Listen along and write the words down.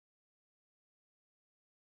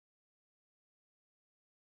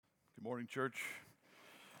Good morning, church.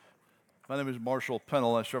 My name is Marshall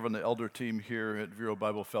Pennell. I serve on the elder team here at Vero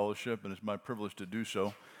Bible Fellowship, and it's my privilege to do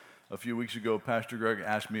so. A few weeks ago, Pastor Greg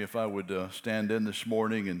asked me if I would stand in this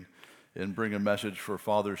morning and bring a message for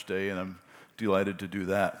Father's Day, and I'm delighted to do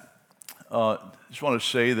that. Just want to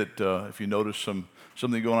say that if you notice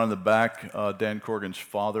something going on in the back, Dan Corrigan's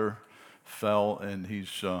father fell, and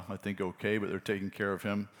he's, I think, okay, but they're taking care of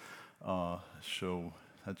him. So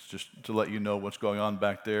that's just to let you know what's going on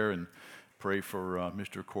back there, and pray for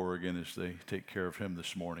Mr. Corrigan as they take care of him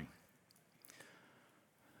this morning.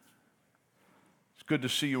 It's good to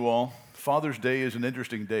see you all. Father's Day is an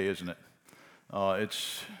interesting day, isn't it?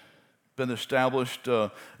 It's been established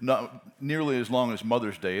not nearly as long as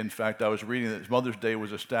Mother's Day. In fact, I was reading that Mother's Day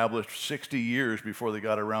was established 60 years before they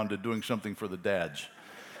got around to doing something for the dads.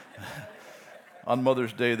 On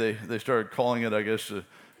Mother's Day, they started calling it, I guess,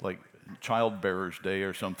 like Childbearer's Day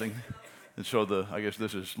or something. And so I guess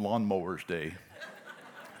this is Lawnmower's Day.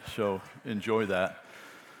 So enjoy that.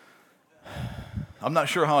 I'm not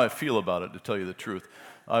sure how I feel about it, to tell you the truth.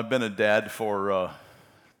 I've been a dad for, a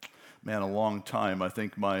long time. I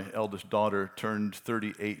think my eldest daughter turned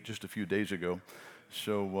 38 just a few days ago.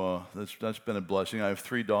 So that's been a blessing. I have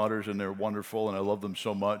 3 daughters, and they're wonderful, and I love them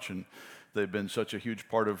so much, and they've been such a huge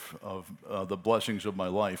part of the blessings of my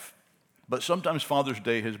life. But sometimes Father's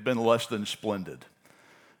Day has been less than splendid.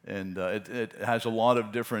 And it has a lot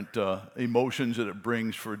of different emotions that it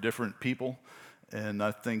brings for different people. And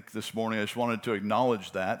I think this morning I just wanted to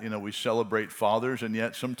acknowledge that. You know, we celebrate fathers, and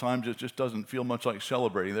yet sometimes it just doesn't feel much like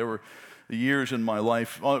celebrating. There were years in my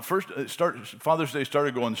life. Well, Father's Day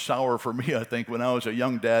started going sour for me, I think, when I was a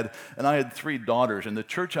young dad. And I had 3 daughters. And the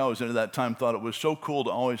church I was in at that time thought it was so cool to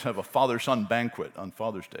always have a father-son banquet on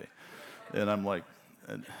Father's Day. And I'm like,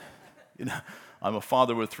 I'm a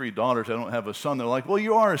father with 3 daughters. I don't have a son. They're like, well,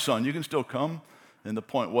 you are a son. You can still come. And the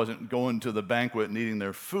point wasn't going to the banquet and eating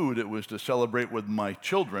their food. It was to celebrate with my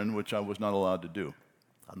children, which I was not allowed to do.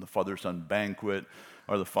 On the father-son banquet,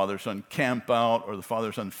 or the father-son camp out, or the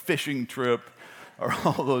father-son fishing trip, or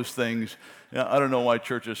all those things. I don't know why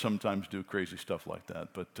churches sometimes do crazy stuff like that.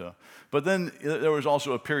 But then there was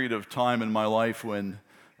also a period of time in my life when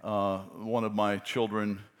one of my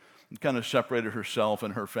children kind of separated herself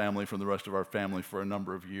and her family from the rest of our family for a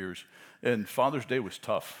number of years. And Father's Day was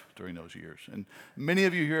tough during those years. And many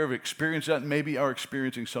of you here have experienced that and maybe are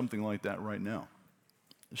experiencing something like that right now.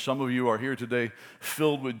 Some of you are here today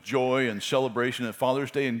filled with joy and celebration at Father's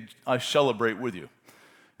Day, and I celebrate with you.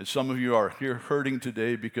 And some of you are here hurting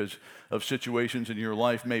today because of situations in your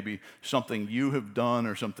life, maybe something you have done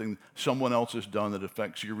or something someone else has done that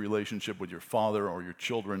affects your relationship with your father or your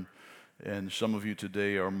children. And some of you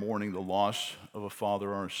today are mourning the loss of a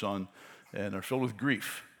father or a son and are filled with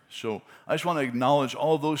grief. So I just want to acknowledge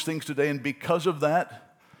all of those things today. And because of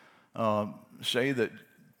that, say that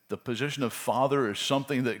the position of father is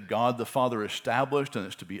something that God the Father established, and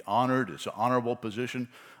it's to be honored. It's an honorable position.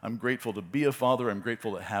 I'm grateful to be a father. I'm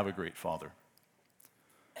grateful to have a great father.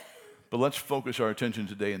 But let's focus our attention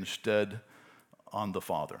today instead on the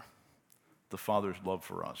Father's love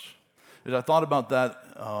for us. As I thought about that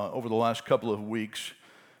over the last couple of weeks,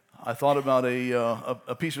 I thought about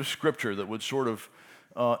a piece of scripture that would sort of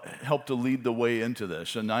help to lead the way into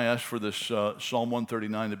this. And I asked for this Psalm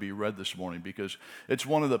 139 to be read this morning because it's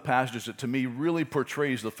one of the passages that to me really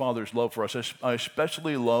portrays the Father's love for us. I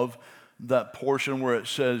especially love that portion where it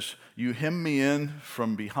says, you hem me in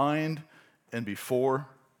from behind and before.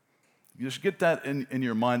 You just get that in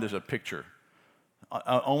your mind as a picture.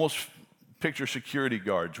 I almost picture security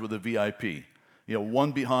guards with a VIP. You know,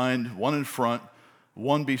 one behind, one in front,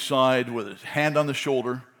 one beside with his hand on the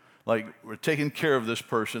shoulder. Like, we're taking care of this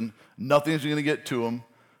person. Nothing's going to get to them.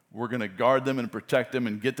 We're going to guard them and protect them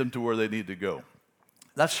and get them to where they need to go.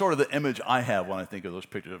 That's sort of the image I have when I think of those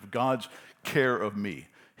pictures of God's care of me.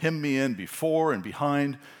 Hem me in before and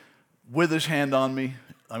behind with his hand on me.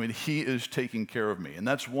 I mean, he is taking care of me. And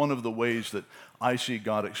that's one of the ways that I see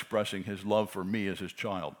God expressing his love for me as his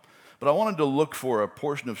child. But I wanted to look for a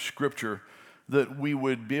portion of Scripture that we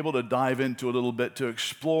would be able to dive into a little bit to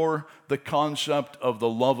explore the concept of the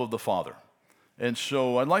love of the Father. And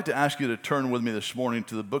so I'd like to ask you to turn with me this morning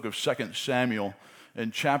to the book of 2 Samuel in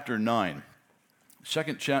chapter 9.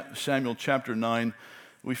 2 Samuel chapter 9,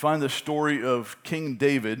 we find the story of King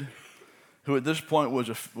David, who at this point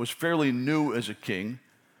was fairly new as a king,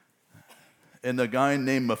 and a guy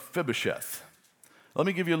named Mephibosheth. Let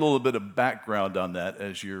me give you a little bit of background on that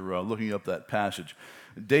as you're looking up that passage.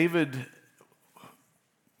 David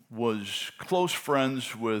was close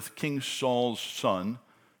friends with King Saul's son,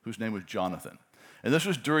 whose name was Jonathan. And this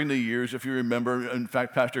was during the years, if you remember, in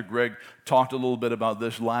fact, Pastor Greg talked a little bit about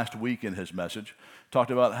this last week in his message,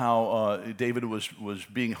 talked about how David was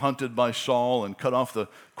being hunted by Saul and cut off the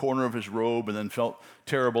corner of his robe and then felt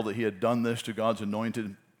terrible that he had done this to God's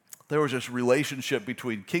anointed. There was this relationship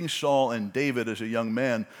between King Saul and David as a young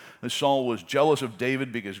man. And Saul was jealous of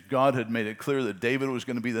David because God had made it clear that David was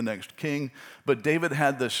going to be the next king. But David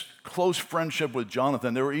had this close friendship with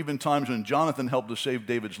Jonathan. There were even times when Jonathan helped to save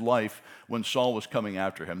David's life when Saul was coming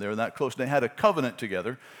after him. They were that close. They had a covenant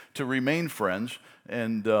together to remain friends.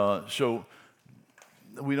 And so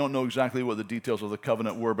we don't know exactly what the details of the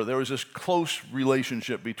covenant were, but there was this close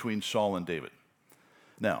relationship between Saul and David.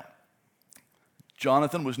 Now,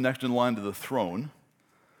 Jonathan was next in line to the throne,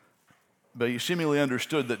 but he seemingly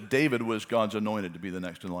understood that David was God's anointed to be the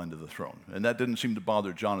next in line to the throne. And that didn't seem to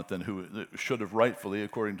bother Jonathan, who should have rightfully,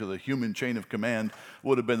 according to the human chain of command,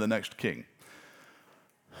 would have been the next king.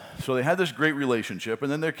 So they had this great relationship,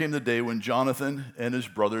 and then there came the day when Jonathan and his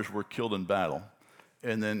brothers were killed in battle.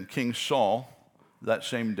 And then King Saul, that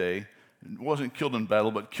same day, wasn't killed in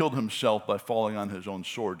battle, but killed himself by falling on his own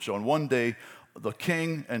sword. So in one day, the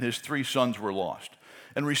king and his 3 sons were lost.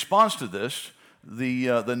 In response to this,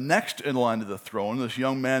 the next in line to the throne, this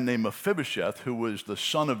young man named Mephibosheth, who was the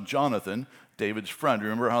son of Jonathan, David's friend.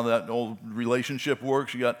 Remember how that old relationship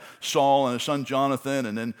works? You got Saul and his son Jonathan,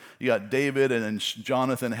 and then you got David, and then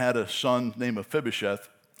Jonathan had a son named Mephibosheth.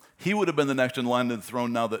 He would have been the next in line to the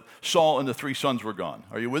throne now that Saul and the 3 sons were gone.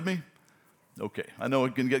 Are you with me? Okay. I know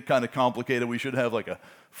it can get kind of complicated. We should have like a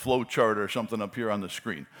flow chart or something up here on the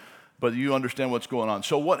screen. But you understand what's going on.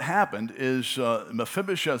 So what happened is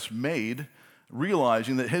Mephibosheth's maid,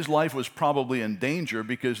 realizing that his life was probably in danger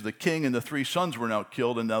because the king and the 3 sons were now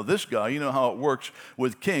killed, and now this guy, you know how it works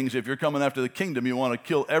with kings. If you're coming after the kingdom, you want to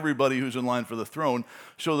kill everybody who's in line for the throne.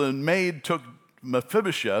 So the maid took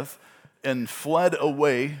Mephibosheth and fled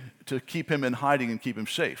away to keep him in hiding and keep him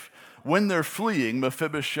safe. When they're fleeing,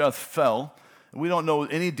 Mephibosheth fell. We don't know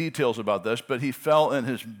any details about this, but he fell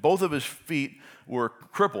and both of his feet were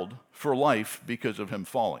crippled for life because of him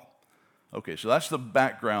falling. Okay, so that's the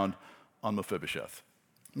background on Mephibosheth.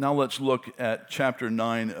 Now let's look at chapter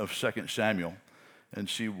 9 of 2 Samuel and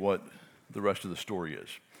see what the rest of the story is.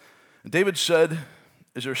 And David said,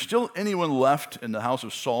 "Is there still anyone left in the house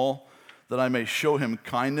of Saul that I may show him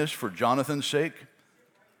kindness for Jonathan's sake?"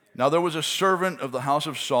 Now there was a servant of the house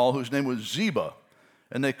of Saul whose name was Ziba,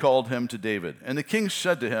 and they called him to David. And the king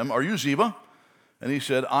said to him, "Are you Ziba?" And he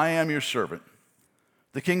said, "I am your servant."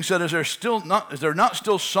 The king said, Is there not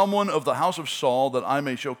still someone of the house of Saul that I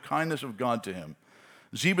may show kindness of God to him?"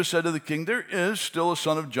 Ziba said to the king, "There is still a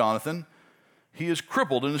son of Jonathan. He is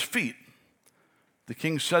crippled in his feet." The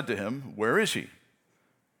king said to him, "Where is he?"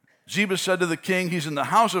 Ziba said to the king, "He's in the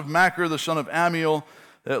house of Machir, the son of Ammiel,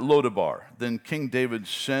 at Lodabar." Then King David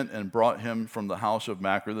sent and brought him from the house of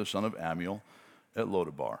Machir, the son of Ammiel, at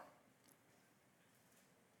Lodabar.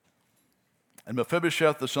 And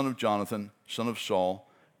Mephibosheth, the son of Jonathan, son of Saul,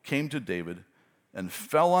 came to David and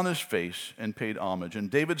fell on his face and paid homage.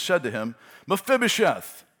 And David said to him,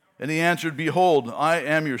 "Mephibosheth." And he answered, "Behold, I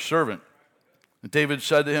am your servant." And David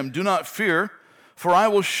said to him, "Do not fear, for I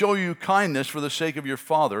will show you kindness for the sake of your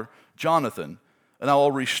father, Jonathan, and I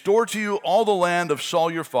will restore to you all the land of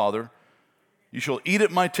Saul your father. You shall eat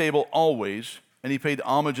at my table always." And he paid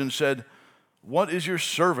homage and said, "What is your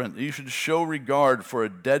servant that you should show regard for a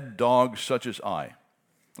dead dog such as I?"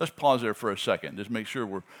 Let's pause there for a second. Just make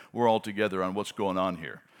sure we're all together on what's going on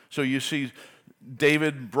here. So you see,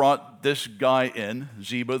 David brought this guy in,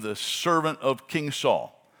 Ziba, the servant of King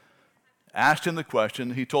Saul. Asked him the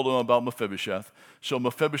question. He told him about Mephibosheth. So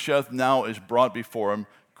Mephibosheth now is brought before him,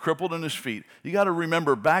 crippled in his feet. You got to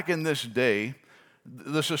remember, back in this day,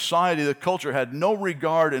 the society, the culture had no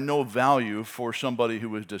regard and no value for somebody who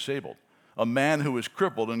was disabled. A man who was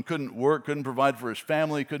crippled and couldn't work, couldn't provide for his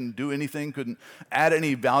family, couldn't do anything, couldn't add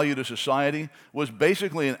any value to society, was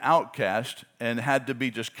basically an outcast and had to be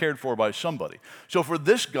just cared for by somebody. So for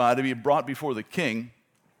this guy to be brought before the king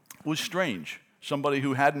was strange. Somebody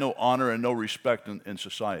who had no honor and no respect in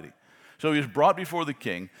society. So he was brought before the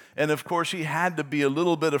king, and of course he had to be a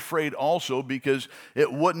little bit afraid also because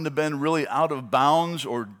it wouldn't have been really out of bounds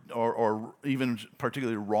or even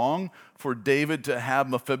particularly wrong for David to have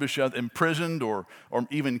Mephibosheth imprisoned or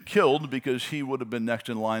even killed because he would have been next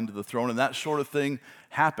in line to the throne, and that sort of thing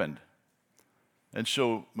happened. And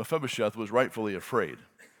so Mephibosheth was rightfully afraid,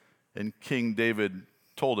 and King David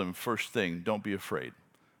told him, first thing, don't be afraid.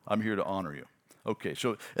 I'm here to honor you. Okay,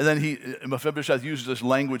 so, and then Mephibosheth uses this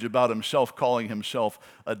language about himself, calling himself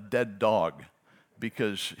a dead dog,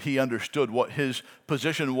 because he understood what his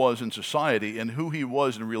position was in society and who he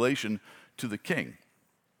was in relation to the king.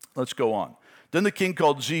 Let's go on. Then the king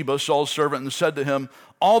called Ziba, Saul's servant, and said to him,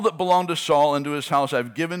 all that belonged to Saul and to his house I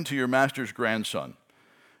have given to your master's grandson.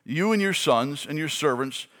 You and your sons and your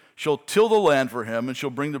servants shall till the land for him, and shall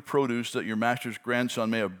bring the produce that your master's grandson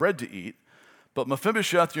may have bread to eat. But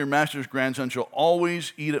Mephibosheth, your master's grandson, shall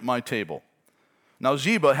always eat at my table. Now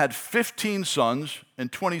Ziba had 15 sons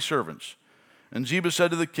and 20 servants. And Ziba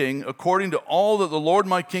said to the king, according to all that the Lord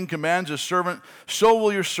my king commands his servant, so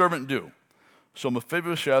will your servant do. So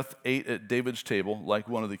Mephibosheth ate at David's table like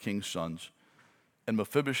one of the king's sons. And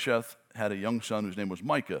Mephibosheth had a young son whose name was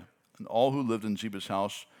Micah, and all who lived in Ziba's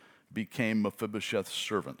house became Mephibosheth's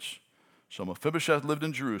servants. So Mephibosheth lived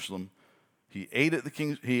in Jerusalem. He ate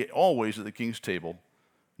always at the king's table.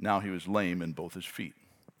 Now he was lame in both his feet.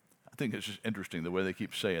 I think it's just interesting the way they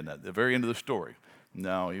keep saying that. At the very end of the story,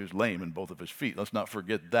 now he was lame in both of his feet. Let's not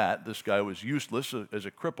forget that. This guy was useless as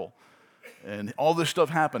a cripple, and all this stuff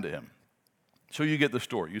happened to him. So you get the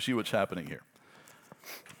story. You see what's happening here.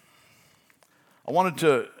 I wanted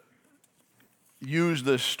to use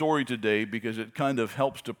this story today because it kind of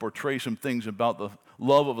helps to portray some things about the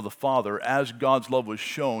love of the Father as God's love was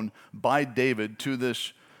shown by David to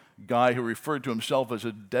this guy who referred to himself as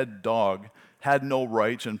a dead dog, had no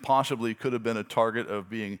rights, and possibly could have been a target of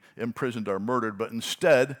being imprisoned or murdered, but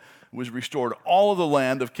instead was restored all of the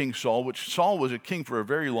land of King Saul, which Saul was a king for a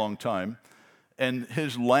very long time, and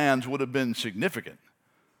his lands would have been significant.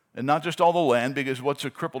 And not just all the land, because what's a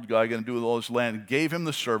crippled guy going to do with all this land? Gave him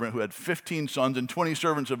the servant who had 15 sons and 20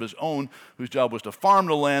 servants of his own, whose job was to farm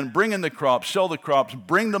the land, bring in the crops, sell the crops,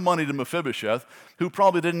 bring the money to Mephibosheth, who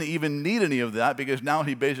probably didn't even need any of that because now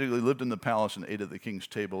he basically lived in the palace and ate at the king's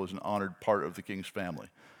table as an honored part of the king's family.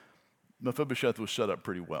 Mephibosheth was set up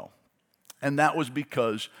pretty well. And that was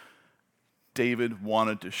because David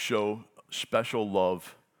wanted to show special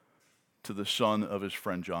love to the son of his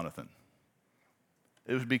friend Jonathan.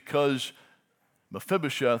 It was because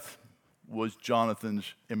Mephibosheth was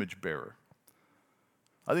Jonathan's image bearer.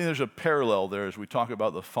 I think there's a parallel there as we talk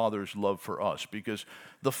about the Father's love for us, because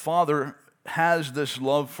the Father has this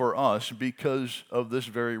love for us because of this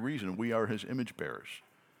very reason. We are his image bearers.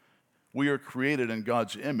 We are created in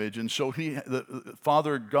God's image, and so the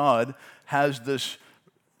Father God has this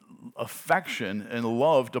affection and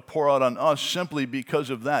love to pour out on us simply because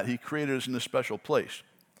of that. He created us in a special place.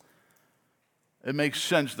 It makes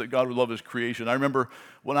sense that God would love his creation. I remember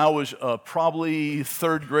when I was probably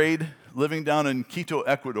third grade, living down in Quito,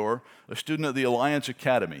 Ecuador, a student at the Alliance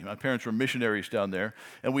Academy. My parents were missionaries down there,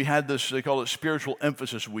 and we had this, they call it Spiritual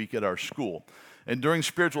Emphasis Week at our school. And during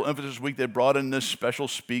Spiritual Emphasis Week, they brought in this special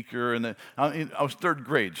speaker, and I was third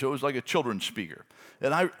grade, so it was like a children's speaker.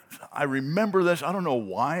 And I remember this. I don't know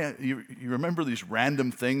why. You remember these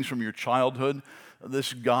random things from your childhood?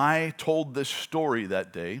 This guy told this story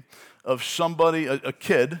that day of somebody, a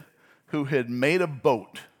kid, who had made a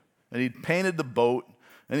boat, and he'd painted the boat,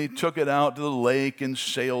 and he took it out to the lake and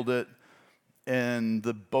sailed it, and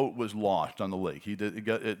the boat was lost on the lake.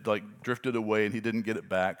 It drifted away, and he didn't get it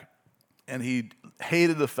back, and he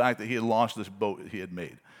hated the fact that he had lost this boat that he had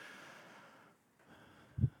made.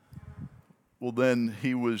 Well, then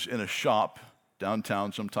he was in a shop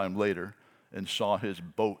downtown sometime later and saw his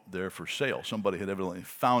boat there for sale. Somebody had evidently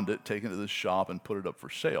found it, taken it to the shop, and put it up for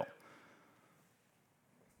sale.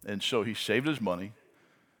 And so he saved his money,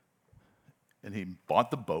 and he bought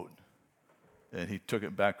the boat, and he took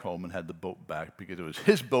it back home and had the boat back because it was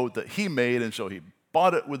his boat that he made, and so he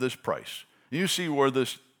bought it with this price. You see where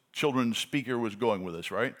this children's speaker was going with this,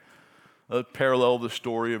 right? A parallel of the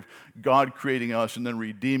story of God creating us and then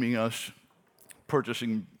redeeming us,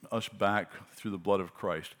 purchasing us back through the blood of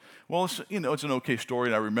Christ. Well, it's an okay story,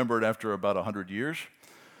 and I remember it after about 100 years,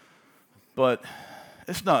 but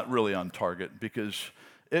it's not really on target because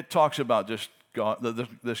it talks about just God,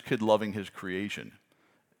 this kid loving his creation.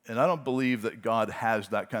 And I don't believe that God has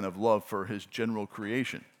that kind of love for his general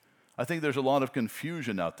creation. I think there's a lot of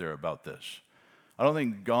confusion out there about this. I don't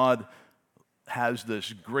think God has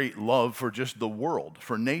this great love for just the world,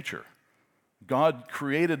 for nature. God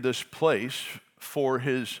created this place for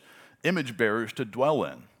his image bearers to dwell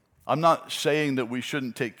in. I'm not saying that we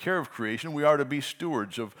shouldn't take care of creation. We are to be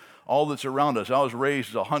stewards of all that's around us. I was raised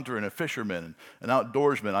as a hunter and a fisherman and an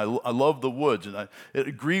outdoorsman. I love the woods, and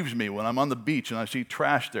it grieves me when I'm on the beach and I see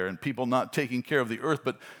trash there and people not taking care of the earth,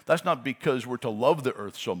 but that's not because we're to love the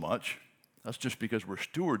earth so much. That's just because we're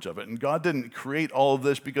stewards of it. And God didn't create all of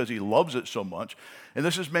this because he loves it so much. And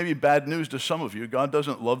this is maybe bad news to some of you. God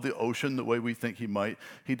doesn't love the ocean the way we think he might.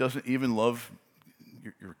 He doesn't even love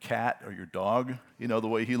your cat or your dog, the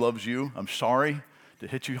way he loves you. I'm sorry to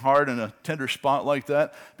hit you hard in a tender spot like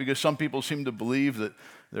that, because some people seem to believe that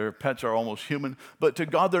Their pets are almost human, but to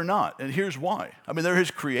God they're not. And here's why. I mean, they're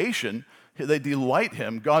his creation. They delight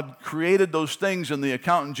him. God created those things, and the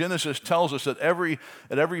account in Genesis tells us that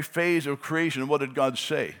at every phase of creation, what did God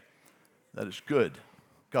say? That is good.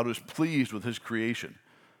 God was pleased with his creation.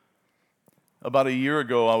 About a year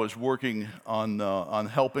ago, I was working on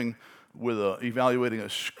helping with evaluating a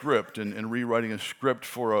script and rewriting a script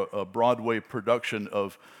for a Broadway production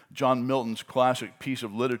of John Milton's classic piece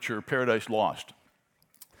of literature, Paradise Lost.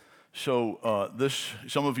 So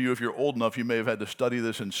some of you, if you're old enough, you may have had to study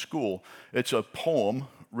this in school. It's a poem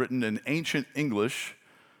written in ancient English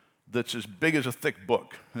that's as big as a thick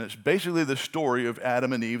book. And it's basically the story of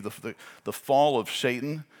Adam and Eve, the fall of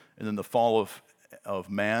Satan, and then the fall of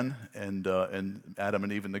man, and Adam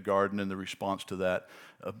and Eve in the garden and the response to that.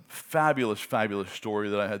 A fabulous, fabulous story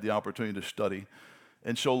that I had the opportunity to study.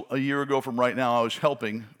 And so a year ago from right now, I was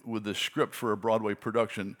helping with the script for a Broadway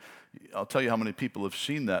production. I'll tell you how many people have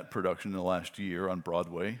seen that production in the last year on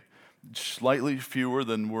Broadway. Slightly fewer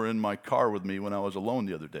than were in my car with me when I was alone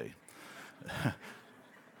the other day.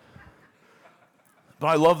 But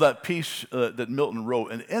I love that piece that Milton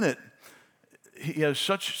wrote. And in it, he has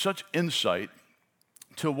such insight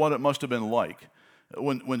to what it must have been like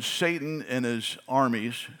when Satan and his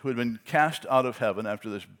armies, who had been cast out of heaven after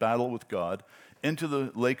this battle with God into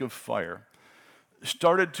the lake of fire,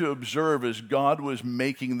 started to observe as God was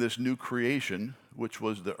making this new creation, which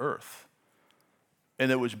was the earth.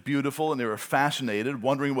 And it was beautiful, and they were fascinated,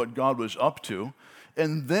 wondering what God was up to.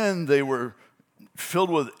 And then they were filled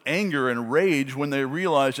with anger and rage when they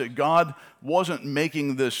realized that God wasn't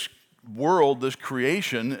making this world, this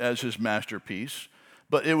creation, as his masterpiece,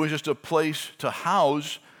 but it was just a place to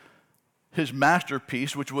house his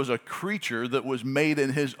masterpiece, which was a creature that was made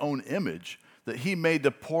in his own image, that he made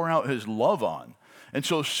to pour out his love on. And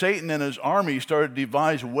so Satan and his army started to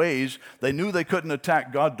devise ways. They knew they couldn't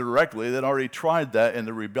attack God directly. They'd already tried that in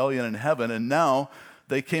the rebellion in heaven, and now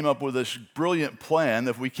they came up with this brilliant plan.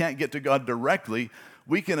 If we can't get to God directly,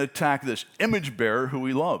 we can attack this image bearer who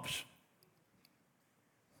he loves.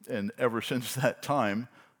 And ever since that time,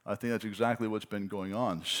 I think that's exactly what's been going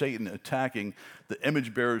on. Satan attacking the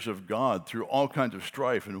image bearers of God through all kinds of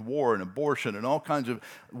strife and war and abortion and all kinds of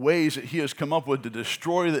ways that he has come up with to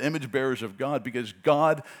destroy the image bearers of God, because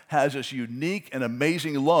God has this unique and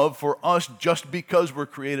amazing love for us just because we're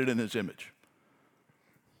created in his image.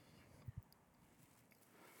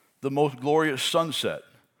 The most glorious sunset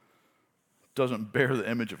doesn't bear the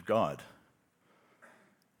image of God.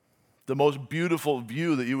 The most beautiful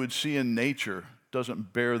view that you would see in nature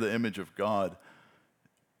doesn't bear the image of God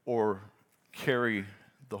or carry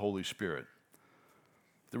the Holy Spirit.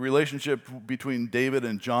 The relationship between David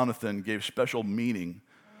and Jonathan gave special meaning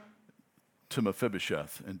to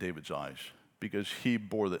Mephibosheth in David's eyes, because he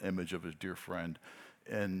bore the image of his dear friend.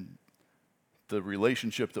 And the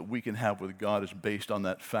relationship that we can have with God is based on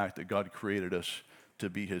that fact that God created us to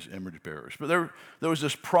be his image bearers. But there was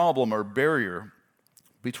this problem or barrier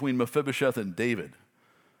between Mephibosheth and David.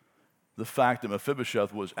 The fact that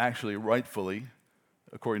Mephibosheth was actually rightfully,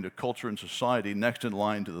 according to culture and society, next in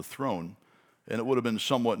line to the throne. And it would have been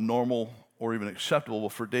somewhat normal or even acceptable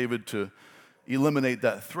for David to eliminate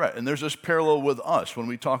that threat. And there's this parallel with us when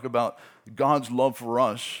we talk about God's love for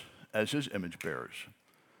us as his image bearers.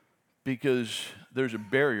 Because there's a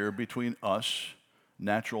barrier between us,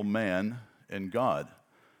 natural man, and God.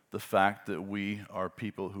 The fact that we are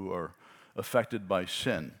people who are affected by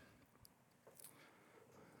sin.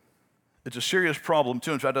 It's a serious problem,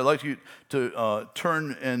 too. In fact, I'd like you to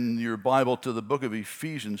turn in your Bible to the book of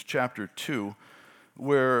Ephesians, chapter 2,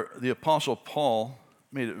 where the Apostle Paul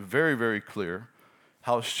made it very, very clear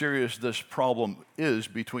how serious this problem is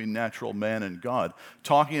between natural man and God.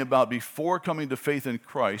 Talking about before coming to faith in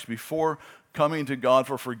Christ, before coming to God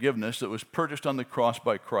for forgiveness that was purchased on the cross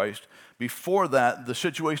by Christ, before that, the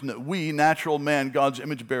situation that we, natural man, God's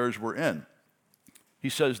image bearers, were in. He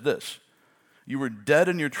says this: "You were dead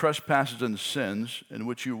in your trespasses and sins in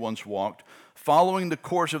which you once walked, following the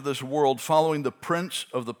course of this world, following the prince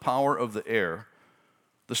of the power of the air,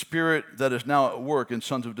 the spirit that is now at work in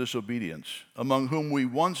sons of disobedience, among whom we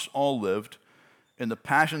once all lived in the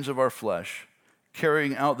passions of our flesh,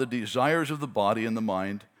 carrying out the desires of the body and the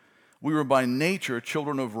mind. We were by nature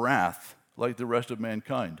children of wrath, like the rest of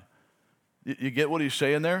mankind." You get what he's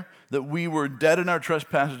saying there? That we were dead in our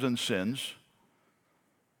trespasses and sins,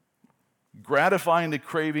 gratifying the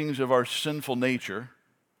cravings of our sinful nature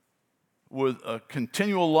with a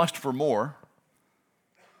continual lust for more,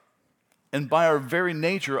 and by our very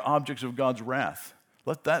nature, objects of God's wrath.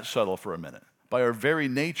 Let that settle for a minute. By our very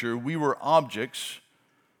nature, we were objects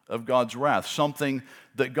of God's wrath, something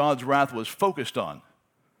that God's wrath was focused on.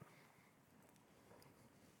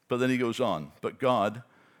 But then he goes on, but God,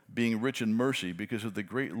 being rich in mercy, because of the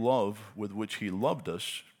great love with which he loved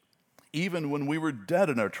us, even when we were dead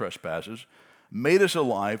in our trespasses, made us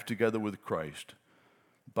alive together with Christ.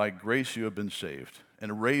 By grace you have been saved,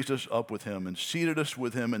 and raised us up with him, and seated us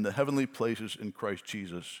with him in the heavenly places in Christ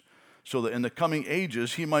Jesus, so that in the coming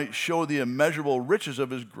ages he might show the immeasurable riches of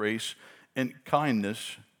his grace and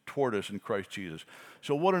kindness toward us in Christ Jesus.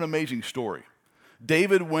 So what an amazing story.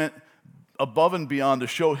 David went above and beyond to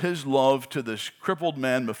show his love to this crippled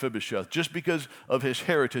man, Mephibosheth, just because of his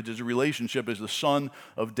heritage, his relationship as the son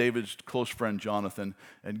of David's close friend, Jonathan.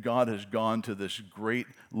 And God has gone to this great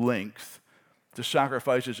length to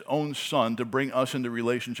sacrifice his own son to bring us into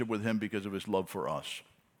relationship with him because of his love for us,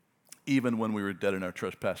 even when we were dead in our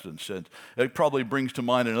trespasses and sins. It probably brings to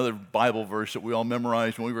mind another Bible verse that we all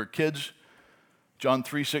memorized when we were kids, John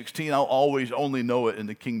 3:16. I'll always only know it in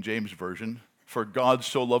the King James Version. For God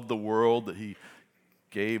so loved the world that he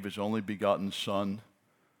gave his only begotten Son,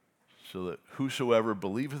 so that whosoever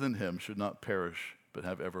believeth in him should not perish, but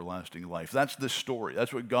have everlasting life. That's the story.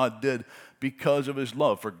 That's what God did because of his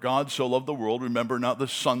love. For God so loved the world, remember, not the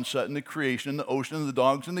sunset and the creation and the ocean and the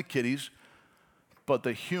dogs and the kitties, but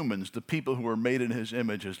the humans, the people who were made in his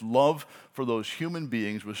image. His love for those human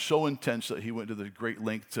beings was so intense that he went to this great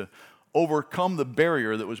length to overcome the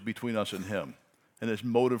barrier that was between us and him. And his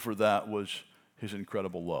motive for that was his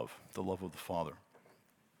incredible love, the love of the Father.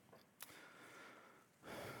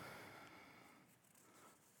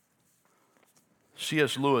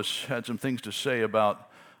 C.S. Lewis had some things to say about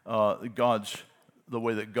the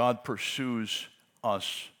way that God pursues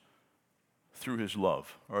us through his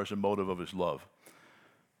love, or as a motive of his love.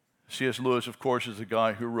 C.S. Lewis, of course, is the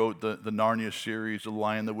guy who wrote the Narnia series, The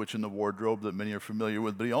Lion, the Witch, and the Wardrobe, that many are familiar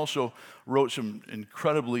with, but he also wrote some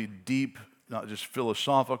incredibly deep, not just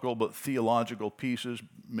philosophical, but theological pieces.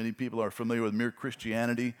 Many people are familiar with Mere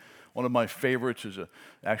Christianity. One of my favorites is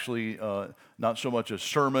actually not so much a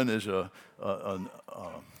sermon as the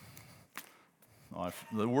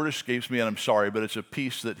word escapes me and I'm sorry, but it's a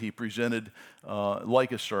piece that he presented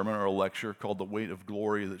like a sermon or a lecture called The Weight of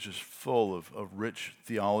Glory, that's just full of rich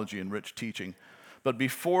theology and rich teaching. But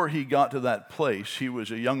before he got to that place, he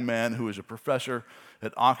was a young man who was a professor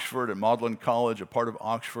at Oxford, at Magdalen College, a part of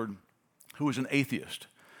Oxford, who was an atheist.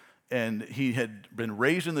 And he had been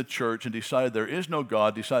raised in the church and decided there is no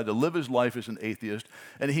God, decided to live his life as an atheist,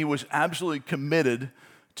 and he was absolutely committed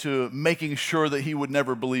to making sure that he would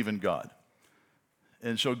never believe in God.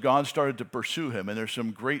 And so God started to pursue him, and there's some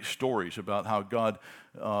great stories about how God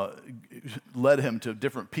led him to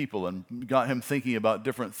different people and got him thinking about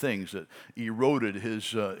different things that eroded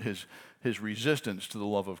his resistance to the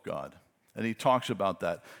love of God. And he talks about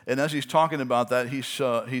that. And as he's talking about that,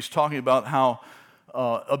 he's talking about how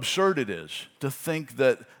absurd it is to think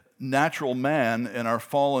that natural man in our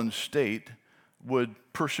fallen state would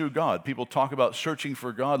pursue God. People talk about searching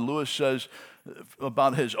for God. Lewis says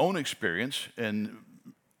about his own experience, and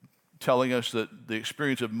telling us that the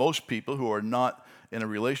experience of most people who are not in a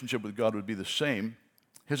relationship with God would be the same.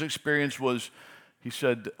 His experience was, he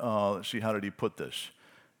said, let's see, how did he put this?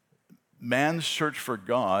 Man's search for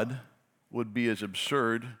God would be as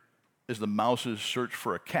absurd as the mouse's search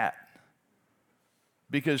for a cat.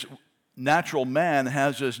 Because natural man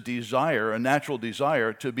has this desire, a natural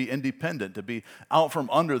desire to be independent, to be out from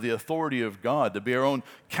under the authority of God, to be our own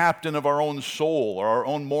captain of our own soul, or our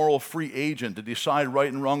own moral free agent, to decide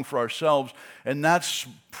right and wrong for ourselves. And that's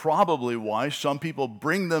probably why some people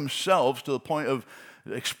bring themselves to the point of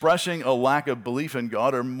expressing a lack of belief in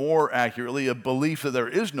God, or more accurately, a belief that there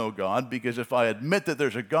is no God, because if I admit that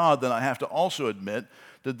there's a God, then I have to also admit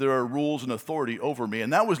that there are rules and authority over me.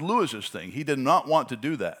 And that was Lewis's thing. He did not want to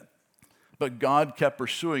do that. But God kept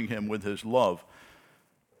pursuing him with his love.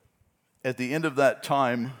 At the end of that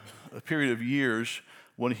time, a period of years,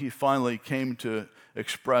 when he finally came to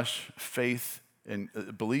express faith and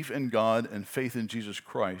belief in God and faith in Jesus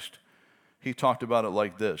Christ, he talked about it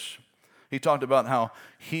like this. He talked about how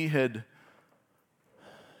he had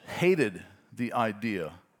hated the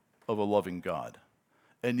idea of a loving God.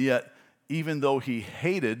 And yet, even though he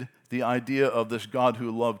hated the idea of this God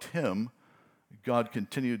who loved him, God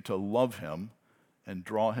continued to love him and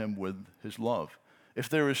draw him with his love. If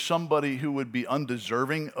there is somebody who would be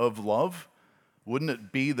undeserving of love, wouldn't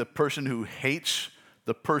it be the person who hates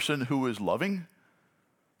the person who is loving,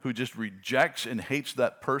 who just rejects and hates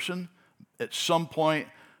that person? At some point,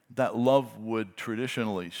 that love would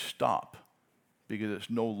traditionally stop because it's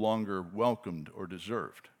no longer welcomed or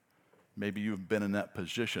deserved. Maybe you've been in that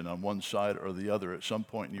position on one side or the other at some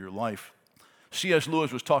point in your life. C.S.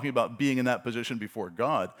 Lewis was talking about being in that position before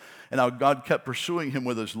God and how God kept pursuing him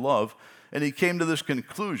with his love. And he came to this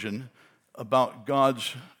conclusion about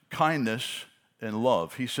God's kindness and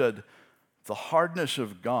love. He said, the hardness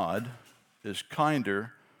of God is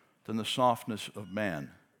kinder than the softness of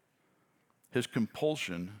man. His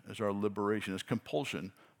compulsion is our liberation. His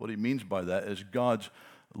compulsion, what he means by that, is God's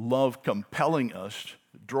love compelling us,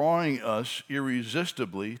 drawing us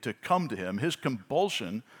irresistibly to come to him. His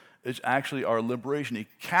compulsion is actually our liberation. He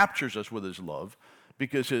captures us with his love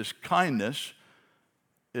because his hardness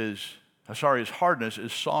is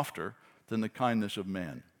softer than the kindness of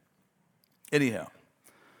man. Anyhow,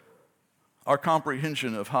 our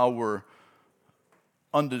comprehension of how we're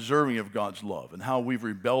undeserving of God's love and how we've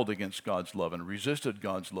rebelled against God's love and resisted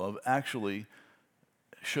God's love actually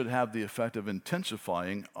should have the effect of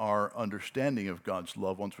intensifying our understanding of God's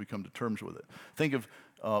love once we come to terms with it. Think of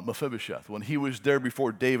Mephibosheth, when he was there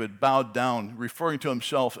before David, bowed down, referring to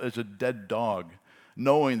himself as a dead dog,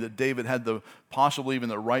 knowing that David had possibly even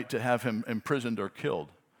the right to have him imprisoned or killed.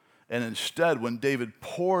 And instead, when David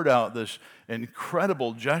poured out this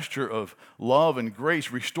incredible gesture of love and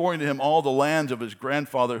grace, restoring to him all the lands of his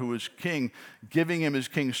grandfather who was king, giving him his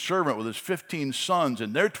king's servant with his 15 sons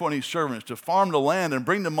and their 20 servants to farm the land and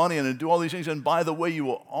bring the money in and do all these things. And by the way, you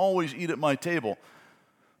will always eat at my table.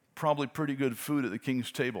 Probably pretty good food at the king's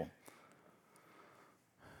table.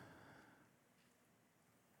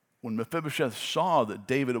 When Mephibosheth saw that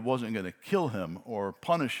David wasn't going to kill him or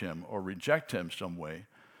punish him or reject him some way,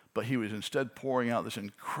 but he was instead pouring out this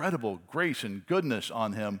incredible grace and goodness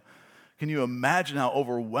on him, can you imagine how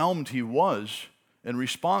overwhelmed he was in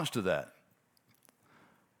response to that?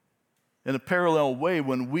 In a parallel way,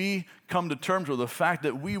 when we come to terms with the fact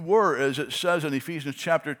that we were, as it says in Ephesians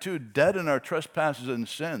chapter 2, dead in our trespasses and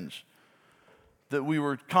sins, that we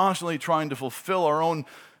were constantly trying to fulfill our own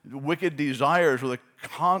wicked desires with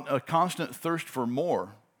a constant thirst for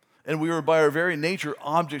more, and we were by our very nature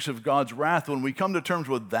objects of God's wrath. When we come to terms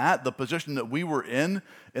with that, the position that we were in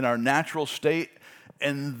our natural state,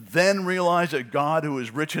 and then realize that God, who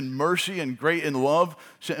is rich in mercy and great in love,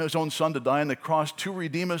 sent his own son to die on the cross to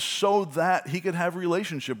redeem us so that he could have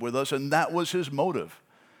relationship with us, and that was his motive.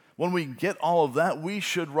 When we get all of that, we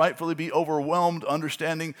should rightfully be overwhelmed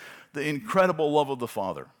understanding the incredible love of the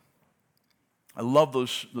Father. I love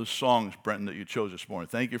those songs, Brenton, that you chose this morning.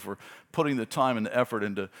 Thank you for putting the time and the effort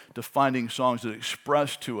into finding songs that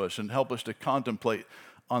express to us and help us to contemplate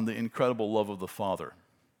on the incredible love of the Father.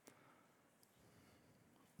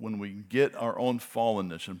 When we get our own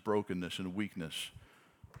fallenness and brokenness and weakness,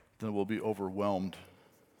 then we'll be overwhelmed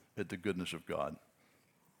at the goodness of God.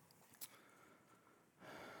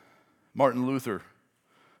 Martin Luther,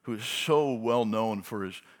 who is so well known for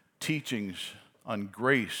his teachings on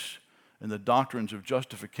grace and the doctrines of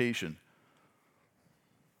justification,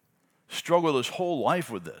 struggled his whole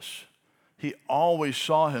life with this. He always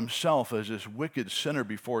saw himself as this wicked sinner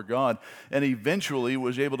before God, and eventually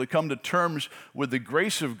was able to come to terms with the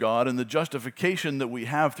grace of God and the justification that we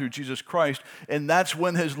have through Jesus Christ, and that's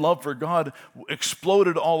when his love for God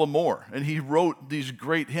exploded all the more. And he wrote these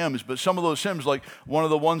great hymns, but some of those hymns, like one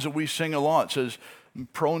of the ones that we sing a lot, says,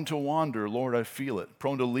 "Prone to wander, Lord, I feel it.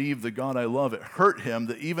 Prone to leave the God I love." It hurt him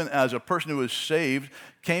that even as a person who was saved,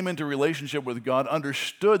 came into relationship with God,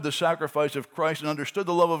 understood the sacrifice of Christ and understood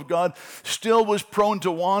the love of God, still was prone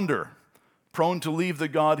to wander, prone to leave the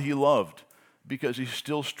God he loved, because he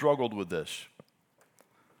still struggled with this.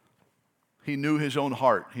 He knew his own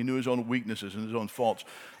heart. He knew his own weaknesses and his own faults.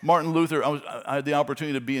 Martin Luther, I had the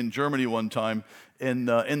opportunity to be in Germany one time in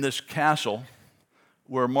this castle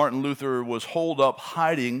where Martin Luther was holed up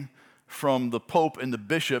hiding from the Pope and the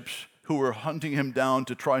bishops who were hunting him down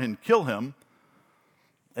to try and kill him.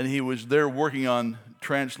 And he was there working on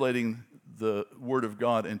translating the Word of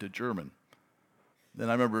God into German. And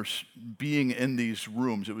I remember being in these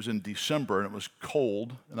rooms. It was in December, and it was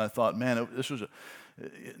cold. And I thought, man, this was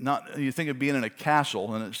not, you think of being in a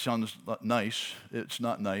castle, and it sounds nice. It's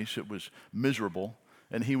not nice. It was miserable.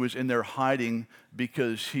 And he was in there hiding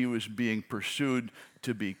because he was being pursued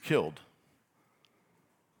to be killed.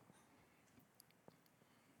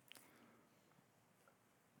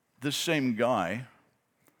 This same guy,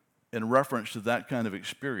 in reference to that kind of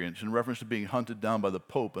experience, in reference to being hunted down by the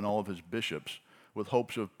Pope and all of his bishops with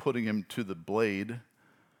hopes of putting him to the blade,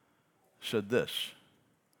 said this: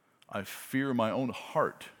 "I fear my own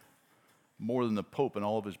heart more than the Pope and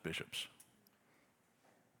all of his bishops."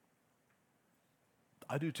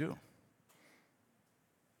 I do too.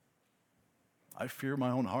 I fear my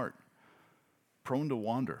own heart. Prone to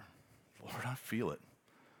wander. Lord, I feel it.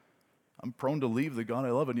 I'm prone to leave the God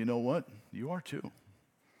I love, and you know what? You are too.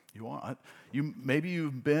 You are. Maybe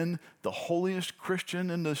you've been the holiest Christian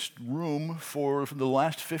in this room for the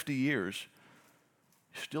last 50 years.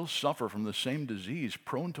 You still suffer from the same disease,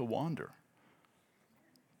 prone to wander.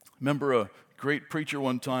 Remember a great preacher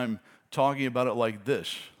one time talking about it like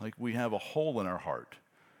this, like we have a hole in our heart.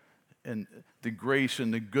 And the grace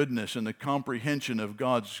and the goodness and the comprehension of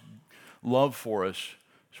God's love for us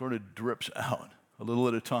sort of drips out a little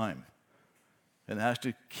at a time. And it has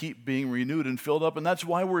to keep being renewed and filled up. And that's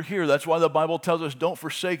why we're here. That's why the Bible tells us don't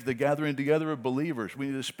forsake the gathering together of believers. We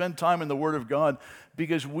need to spend time in the Word of God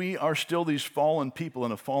because we are still these fallen people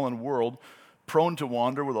in a fallen world, prone to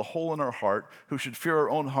wander with a hole in our heart, who should fear our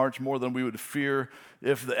own hearts more than we would fear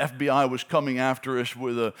if the FBI was coming after us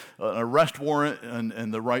with an arrest warrant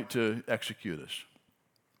and the right to execute us.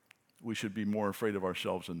 We should be more afraid of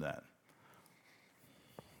ourselves than that.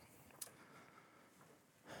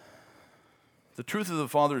 The truth of the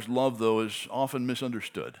Father's love, though, is often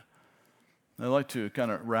misunderstood. I'd like to kind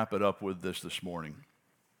of wrap it up with this morning.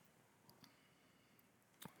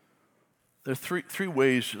 There are three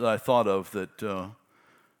ways that I thought of that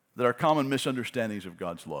are common misunderstandings of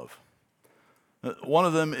God's love. One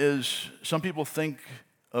of them is some people think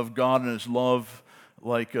of God and His love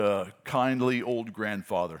like a kindly old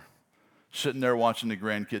grandfather, sitting there watching the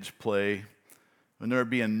grandkids play. When they're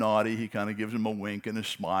being naughty, He kind of gives them a wink and a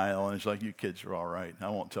smile, and it's like, you kids are all right. I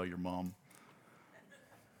won't tell your mom.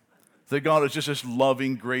 That God is just this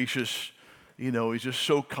loving, gracious, He's just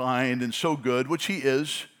so kind and so good, which He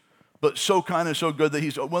is, but so kind and so good that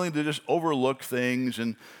He's willing to just overlook things,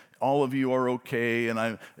 and all of you are okay,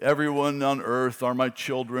 and everyone on earth are my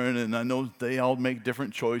children, and I know they all make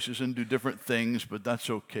different choices and do different things, but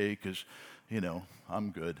that's okay because,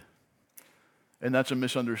 I'm good. And that's a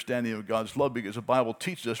misunderstanding of God's love, because the Bible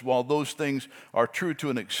teaches us while those things are true to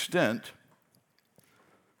an extent,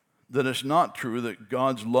 that it's not true that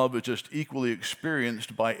God's love is just equally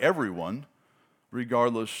experienced by everyone,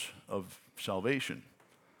 regardless of salvation.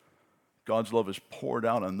 God's love is poured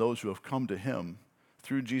out on those who have come to Him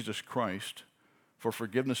through Jesus Christ for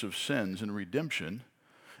forgiveness of sins and redemption.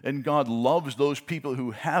 And God loves those people who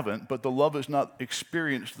haven't, but the love is not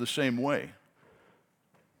experienced the same way.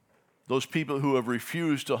 Those people who have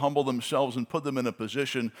refused to humble themselves and put them in a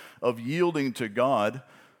position of yielding to God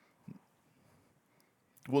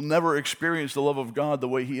will never experience the love of God the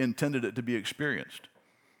way He intended it to be experienced.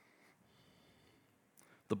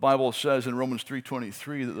 The Bible says in Romans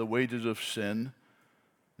 3:23 that the wages of sin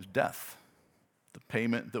is death. The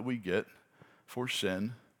payment that we get for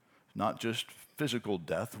sin, not just physical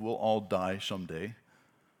death, we'll all die someday,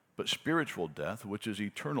 but spiritual death, which is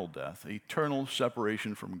eternal death, eternal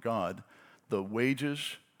separation from God. The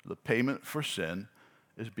wages, the payment for sin,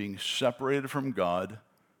 is being separated from God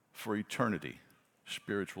for eternity,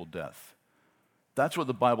 spiritual death. That's what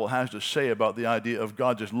the Bible has to say about the idea of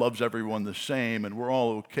God just loves everyone the same and we're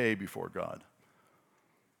all okay before God.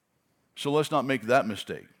 So let's not make that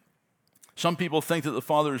mistake. Some people think that the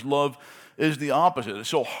Father's love is the opposite. It's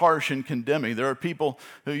so harsh and condemning. There are people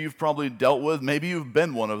who you've probably dealt with. Maybe you've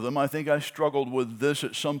been one of them. I think I struggled with this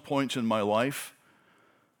at some points in my life.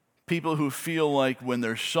 People who feel like when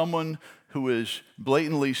there's someone who is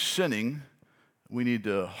blatantly sinning, we need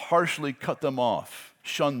to harshly cut them off,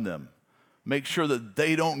 shun them, make sure that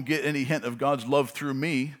they don't get any hint of God's love through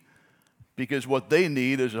me, because what they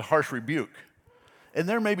need is a harsh rebuke. And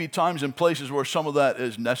there may be times and places where some of that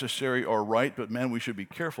is necessary or right, but man, we should be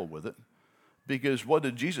careful with it. Because what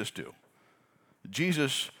did Jesus do?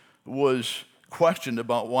 Jesus was questioned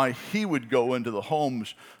about why He would go into the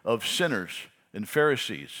homes of sinners and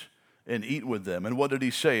Pharisees and eat with them. And what did He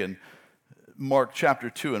say? In Mark chapter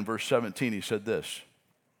 2 and verse 17, He said this: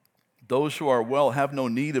 "Those who are well have no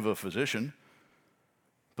need of a physician,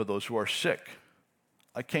 but those who are sick.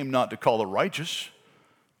 I came not to call the righteous,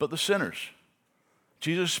 but the sinners."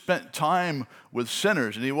 Jesus spent time with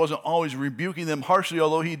sinners, and He wasn't always rebuking them harshly,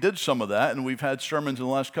 although He did some of that. And we've had sermons in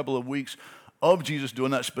the last couple of weeks of Jesus doing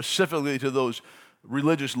that specifically to those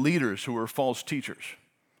religious leaders who were false teachers.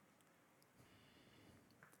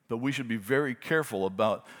 But we should be very careful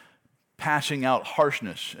about passing out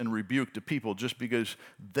harshness and rebuke to people just because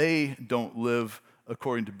they don't live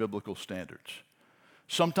according to biblical standards.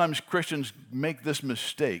 Sometimes Christians make this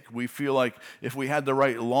mistake. We feel like if we had the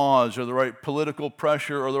right laws or the right political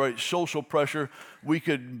pressure or the right social pressure, we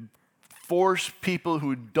could force people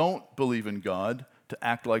who don't believe in God to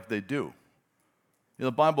act like they do.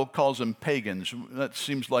 The Bible calls them pagans. That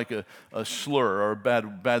seems like a slur or a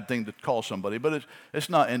bad thing to call somebody, but it's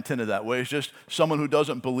not intended that way. It's just someone who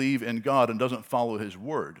doesn't believe in God and doesn't follow His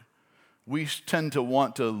word. We tend to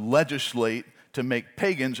want to legislate to make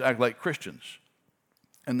pagans act like Christians.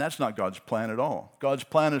 And that's not God's plan at all. God's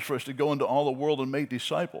plan is for us to go into all the world and make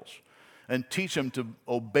disciples and teach them to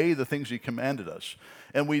obey the things he commanded us.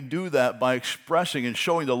 And we do that by expressing and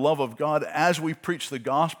showing the love of God as we preach the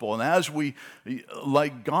gospel and as we,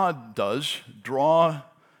 like God does, draw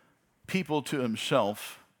people to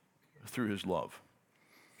himself through his love.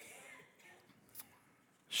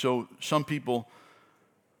 So some people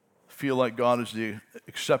feel like God is the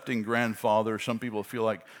accepting grandfather. Some people feel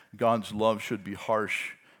like God's love should be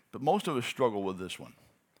harsh. But most of us struggle with this one.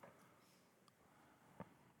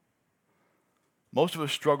 Most of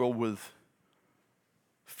us struggle with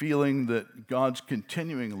feeling that God's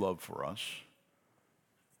continuing love for us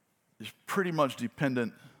is pretty much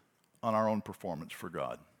dependent on our own performance for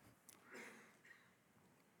God.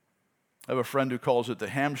 I have a friend who calls it the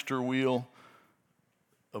hamster wheel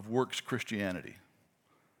of works Christianity.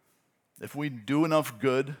 If we do enough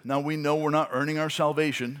good, now we know we're not earning our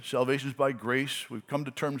salvation. Salvation is by grace. We've come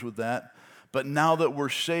to terms with that. But now that we're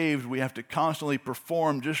saved, we have to constantly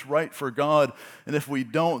perform just right for God. And if we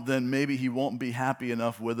don't, then maybe he won't be happy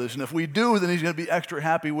enough with us. And if we do, then he's going to be extra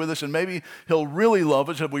happy with us. And maybe he'll really love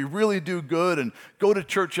us if we really do good and go to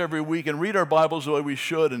church every week and read our Bibles the way we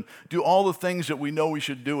should and do all the things that we know we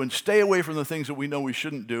should do and stay away from the things that we know we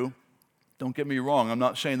shouldn't do. Don't get me wrong. I'm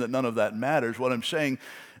not saying that none of that matters. What I'm saying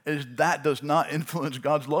is that does not influence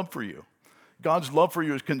God's love for you. God's love for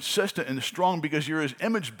you is consistent and strong because you're his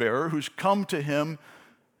image bearer who's come to him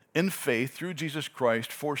in faith through Jesus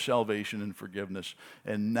Christ for salvation and forgiveness.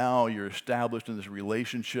 And now you're established in this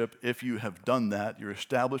relationship. If you have done that, you're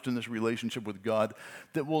established in this relationship with God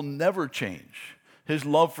that will never change. His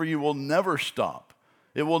love for you will never stop.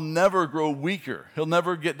 It will never grow weaker. He'll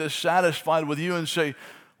never get dissatisfied with you and say,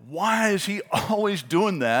 why is he always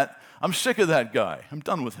doing that? I'm sick of that guy. I'm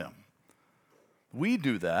done with him. We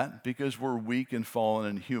do that because we're weak and fallen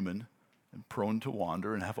and human and prone to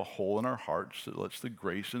wander and have a hole in our hearts that lets the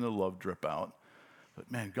grace and the love drip out.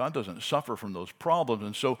 But man, God doesn't suffer from those problems.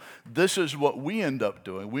 And so this is what we end up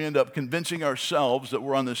doing. We end up convincing ourselves that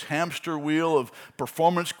we're on this hamster wheel of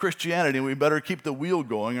performance Christianity and we better keep the wheel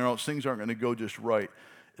going or else things aren't going to go just right.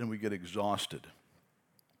 And we get exhausted.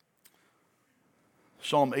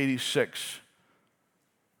 Psalm 86,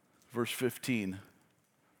 verse 15,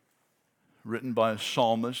 written by a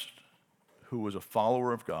psalmist who was a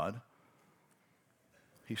follower of God.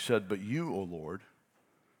 He said, "But you, O Lord,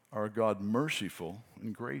 are a God merciful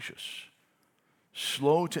and gracious,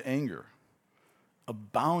 slow to anger,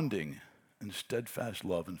 abounding in steadfast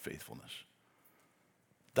love and faithfulness."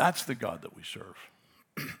 That's the God that we serve.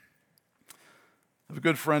 I have a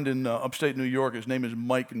good friend in upstate New York. His name is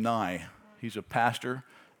Mike Nye. He's a pastor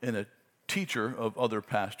and a teacher of other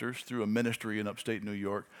pastors through a ministry in upstate New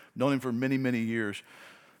York. Known him for many, many years.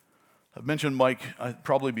 I've mentioned Mike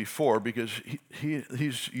probably before because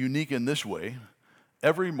he's unique in this way.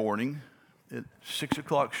 Every morning at 6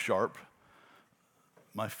 o'clock sharp,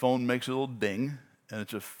 my phone makes a little ding, and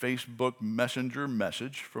it's a Facebook Messenger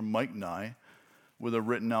message from Mike Nye with a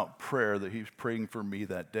written out prayer that he's praying for me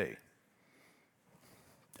that day.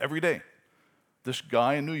 Every day. This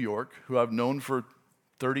guy in New York, who I've known for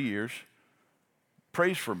 30 years,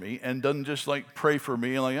 prays for me and doesn't just like pray for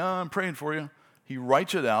me and like, I'm praying for you. He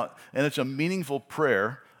writes it out, and it's a meaningful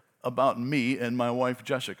prayer about me and my wife,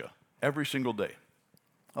 Jessica, every single day.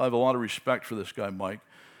 I have a lot of respect for this guy, Mike.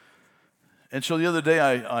 And so the other day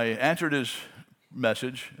I answered his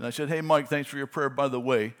message, and I said, "Hey, Mike, thanks for your prayer. By the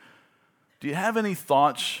way, do you have any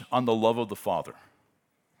thoughts on the love of the Father?"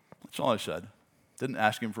 That's all I said. Didn't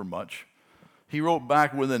ask him for much. He wrote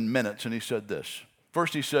back within minutes, and he said this.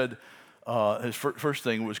 First, he said, his first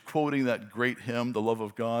thing was quoting that great hymn, "The Love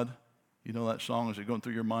of God." You know that song? Is it going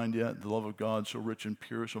through your mind yet? The love of God, so rich and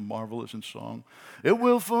pure, so marvelous in song. It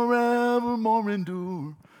will forevermore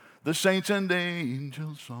endure, the saints and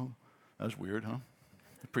angels' song. That's weird, huh?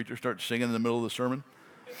 The preacher starts singing in the middle of the sermon.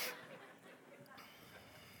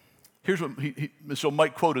 Here's what so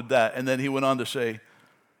Mike quoted that, and then he went on to say,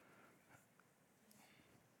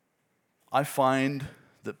 "I find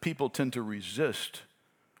that people tend to resist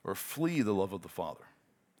or flee the love of the Father."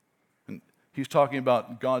 And he's talking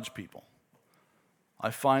about God's people. I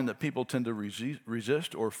find that people tend to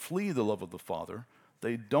resist or flee the love of the Father.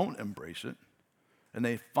 They don't embrace it, and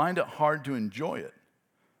they find it hard to enjoy it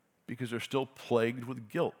because they're still plagued with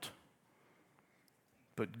guilt.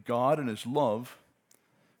 But God in his love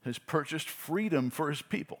has purchased freedom for his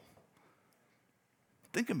people.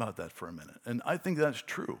 Think about that for a minute, and I think that's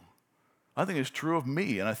true. I think it's true of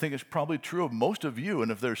me, and I think it's probably true of most of you,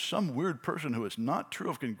 and if there's some weird person who it's not true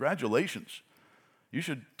of, congratulations. You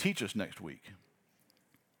should teach us next week.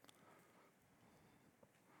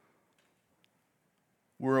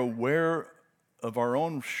 We're aware of our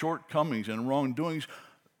own shortcomings and wrongdoings.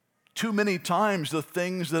 Too many times, the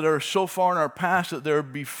things that are so far in our past that they're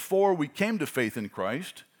before we came to faith in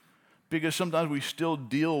Christ, because sometimes we still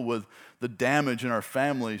deal with the damage in our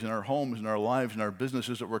families, in our homes, in our lives, in our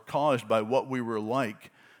businesses that were caused by what we were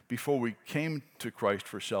like before we came to Christ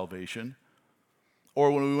for salvation.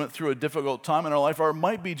 Or when we went through a difficult time in our life, or it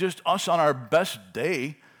might be just us on our best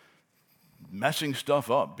day messing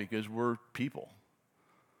stuff up because we're people.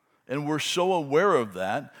 And we're so aware of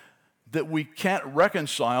that we can't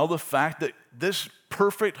reconcile the fact that this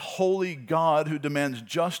perfect, holy God who demands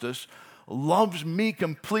justice loves me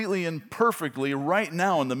completely and perfectly right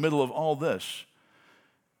now in the middle of all this.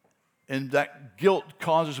 And that guilt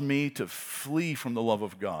causes me to flee from the love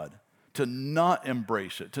of God, to not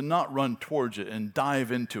embrace it, to not run towards it and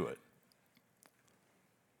dive into it.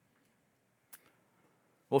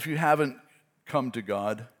 Well, if you haven't come to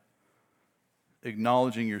God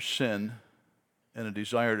acknowledging your sin and a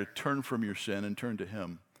desire to turn from your sin and turn to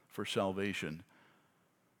Him for salvation,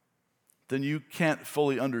 then you can't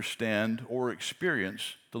fully understand or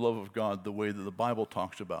experience the love of God the way that the Bible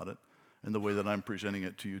talks about it and the way that I'm presenting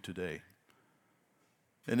it to you today.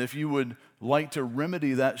 And if you would like to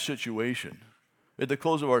remedy that situation, at the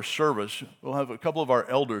close of our service, we'll have a couple of our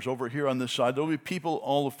elders over here on this side. There'll be people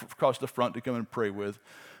all across the front to come and pray with.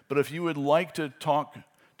 But if you would like to talk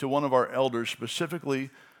to one of our elders specifically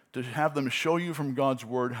to have them show you from God's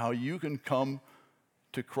Word how you can come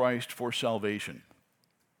to Christ for salvation,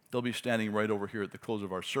 they'll be standing right over here at the close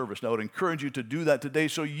of our service. Now, I would encourage you to do that today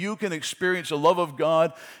so you can experience the love of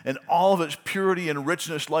God and all of its purity and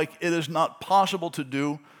richness like it is not possible to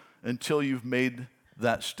do until you've made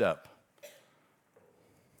that step.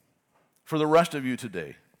 For the rest of you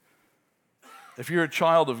today, if you're a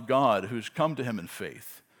child of God who's come to Him in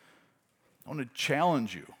faith, I want to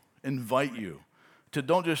challenge you, invite you to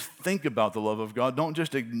don't just think about the love of God, don't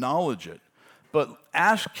just acknowledge it, but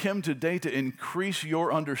ask Him today to increase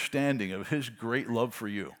your understanding of His great love for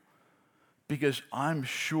you. Because I'm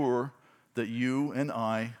sure that you and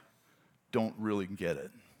I don't really get it.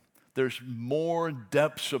 There's more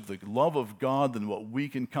depths of the love of God than what we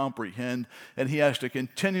can comprehend, and He has to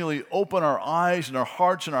continually open our eyes and our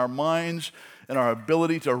hearts and our minds and our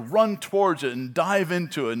ability to run towards it and dive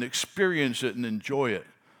into it and experience it and enjoy it.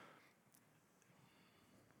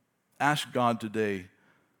 Ask God today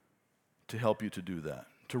to help you to do that,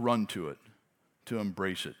 to run to it, to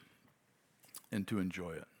embrace it, and to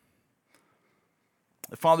enjoy it.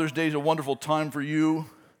 Father's Day is a wonderful time for you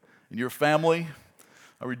and your family.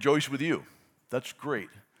 I rejoice with you. That's great.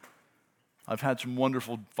 I've had some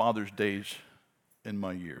wonderful Father's Days in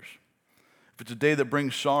my years. If it's a day that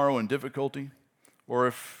brings sorrow and difficulty, or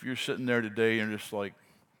if you're sitting there today and you're just like,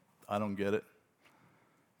 I don't get it,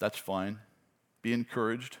 that's fine. Be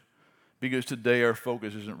encouraged, because today our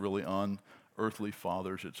focus isn't really on earthly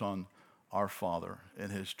fathers, it's on our Father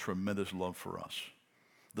and His tremendous love for us.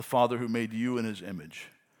 The Father who made you in His image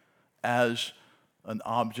as an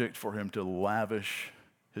object for Him to lavish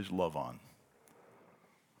His love on.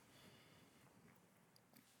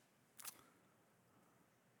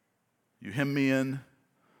 You hem me in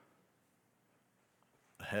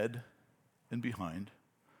ahead and behind.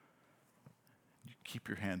 You keep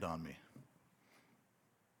your hand on me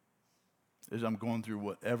as I'm going through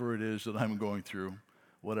whatever it is that I'm going through,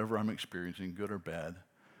 whatever I'm experiencing, good or bad.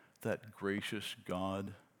 That gracious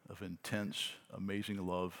God of intense, amazing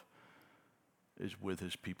love is with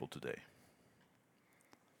His people today.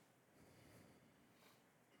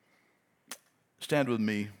 Stand with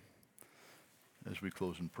me as we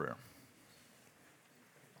close in prayer.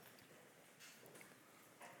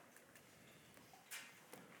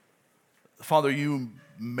 Father, you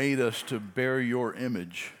made us to bear your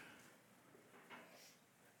image,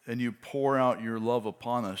 and you pour out your love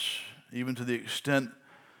upon us, even to the extent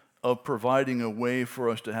of providing a way for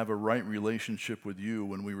us to have a right relationship with you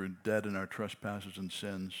when we were dead in our trespasses and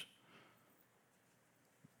sins.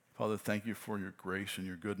 Father, thank you for your grace and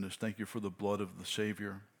your goodness. Thank you for the blood of the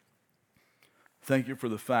Savior. Thank you for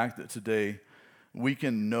the fact that today we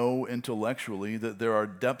can know intellectually that there are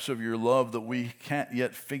depths of your love that we can't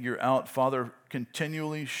yet figure out. Father,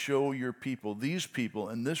 continually show your people, these people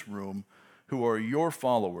in this room who are your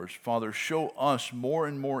followers. Father, show us more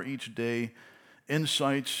and more each day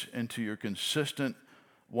insights into your consistent,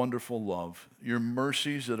 wonderful love, your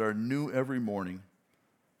mercies that are new every morning.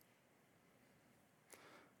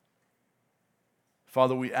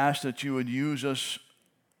 Father, we ask that you would use us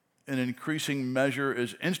in increasing measure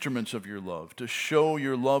as instruments of your love, to show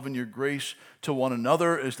your love and your grace to one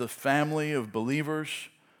another as the family of believers,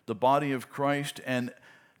 the body of Christ, and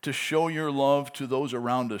to show your love to those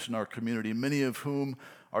around us in our community, many of whom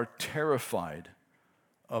are terrified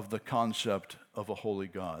of the concept of a holy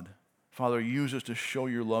God. Father, use us to show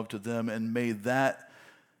your love to them, and may that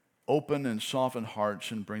open and soften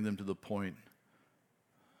hearts and bring them to the point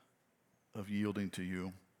of yielding to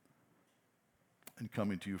you and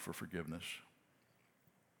coming to you for forgiveness.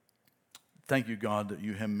 Thank you, God, that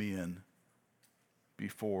you hem me in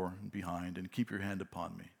before and behind, and keep your hand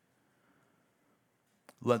upon me.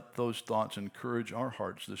 Let those thoughts encourage our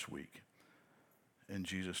hearts this week. In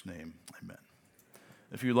Jesus' name, amen.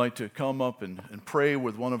 If you'd like to come up and pray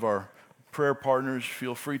with one of our prayer partners,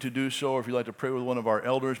 feel free to do so, or if you'd like to pray with one of our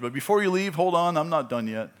elders. But before you leave, hold on, I'm not done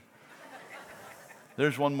yet.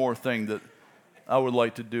 There's one more thing that I would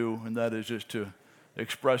like to do, and that is just to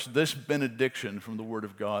express this benediction from the Word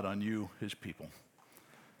of God on you, his people.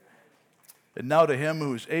 And now to him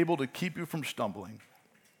who is able to keep you from stumbling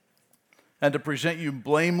and to present you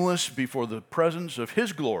blameless before the presence of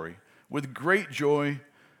his glory with great joy,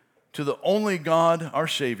 to the only God, our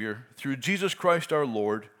Savior, through Jesus Christ our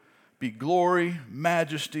Lord, be glory,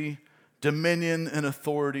 majesty, dominion, and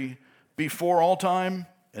authority before all time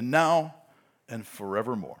and now and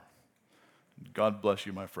forevermore. God bless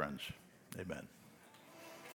you, my friends. Amen.